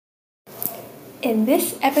In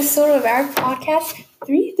this episode of our podcast,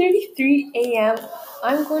 3:33 a.m.,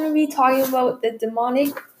 I'm going to be talking about the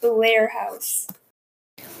demonic Blair House.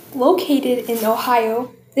 Located in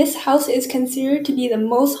Ohio, this house is considered to be the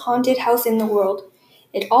most haunted house in the world.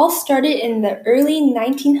 It all started in the early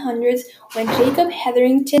 1900s when Jacob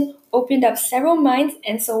Hetherington opened up several mines,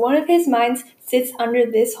 and so one of his mines sits under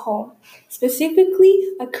this home, specifically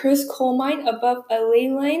a cursed coal mine above a ley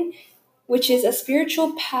line, which is a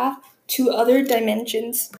spiritual path to other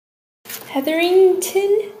dimensions.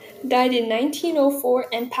 Hetherington died in 1904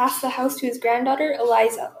 and passed the house to his granddaughter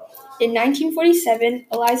Eliza. In 1947,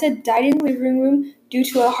 Eliza died in the living room due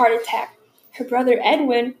to a heart attack. Her brother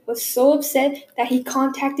Edwin was so upset that he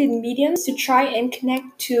contacted mediums to try and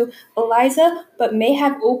connect to Eliza, but may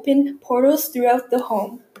have opened portals throughout the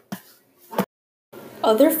home.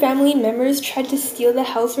 Other family members tried to steal the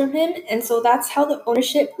house from him, and so that's how the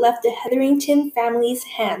ownership left the Hetherington family's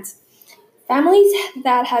hands. Families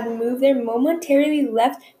that had moved there momentarily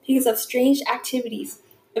left because of strange activities.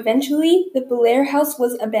 Eventually, the Blair house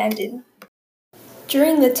was abandoned.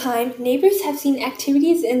 During the time, neighbors have seen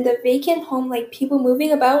activities in the vacant home like people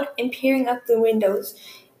moving about and peering out the windows.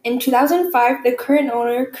 In 2005, the current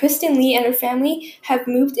owner, Kristen Lee, and her family have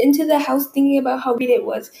moved into the house thinking about how great it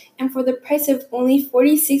was, and for the price of only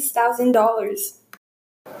 $46,000.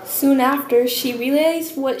 Soon after, she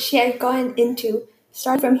realized what she had gotten into,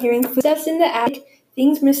 starting from hearing footsteps in the attic,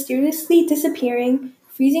 things mysteriously disappearing,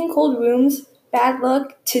 freezing cold rooms, bad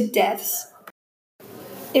luck, to deaths.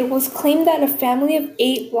 It was claimed that a family of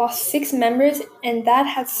 8 lost 6 members, and that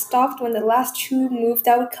had stopped when the last 2 moved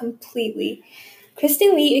out completely.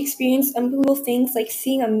 Kristen Lee experienced unbelievable things like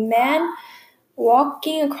seeing a man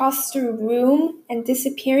walking across the room and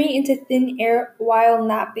disappearing into thin air while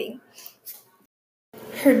napping.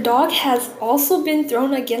 Her dog has also been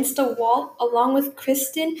thrown against a wall, along with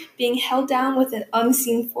Kristen being held down with an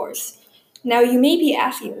unseen force. Now you may be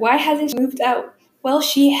asking, why hasn't she moved out? Well,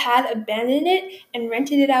 she had abandoned it and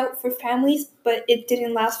rented it out for families, but it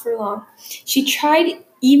didn't last for long. She tried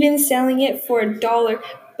even selling it for $1,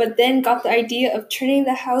 but then got the idea of turning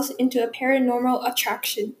the house into a paranormal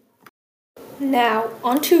attraction. Now,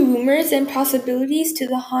 on to rumors and possibilities to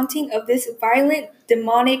the haunting of this violent,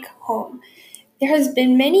 demonic home. There has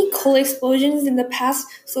been many coal explosions in the past,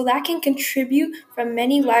 so that can contribute from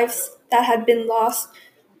many lives that had been lost.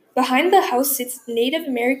 Behind the house sits Native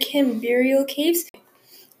American burial caves.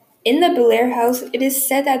 In the Blair house, it is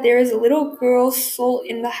said that there is a little girl's soul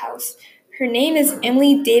in the house. Her name is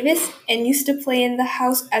Emily Davis and used to play in the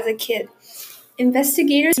house as a kid.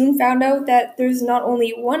 Investigators soon found out that there's not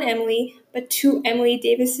only one Emily, but 2 Emily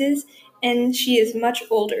Davises, and she is much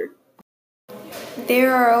older.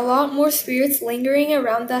 There are a lot more spirits lingering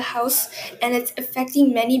around the house, and it's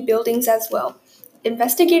affecting many buildings as well.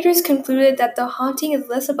 Investigators concluded that the haunting is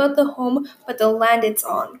less about the home, but the land it's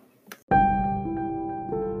on.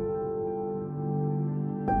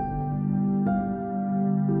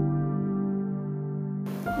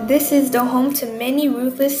 This is the home to many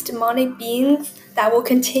ruthless demonic beings that will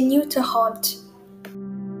continue to haunt.